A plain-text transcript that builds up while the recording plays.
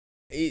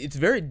It's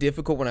very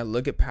difficult when I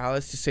look at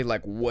Palace to say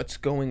like what's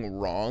going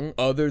wrong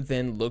other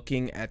than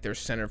looking at their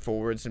center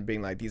forwards and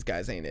being like, these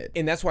guys ain't it.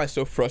 And that's why it's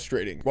so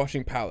frustrating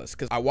watching Palace,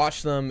 because I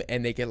watch them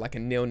and they get like a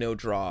 0-0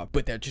 draw,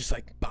 but they're just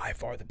like by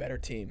far the better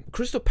team.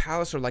 Crystal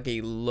Palace are like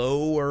a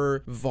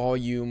lower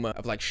volume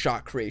of like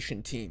shot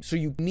creation team, so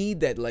you need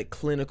that like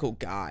clinical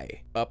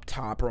guy up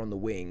top or on the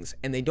wings,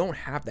 and they don't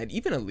have that.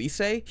 Even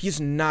Elise, he's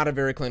not a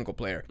very clinical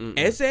player.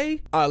 Eze,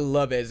 I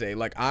love Eze.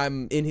 Like,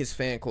 I'm in his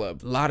fan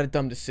club. A lot of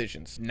dumb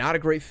decisions. Not a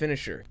great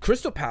finisher.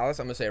 Crystal Palace,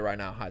 I'm gonna say right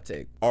now, hot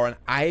take, are an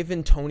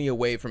Ivan Toney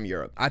away from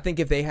Europe. I think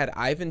if they had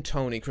Ivan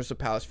Toney, Crystal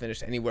Palace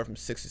finished anywhere from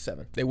 6 to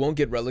 7. They won't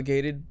get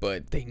relegated,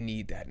 but they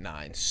need that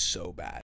 9 so bad.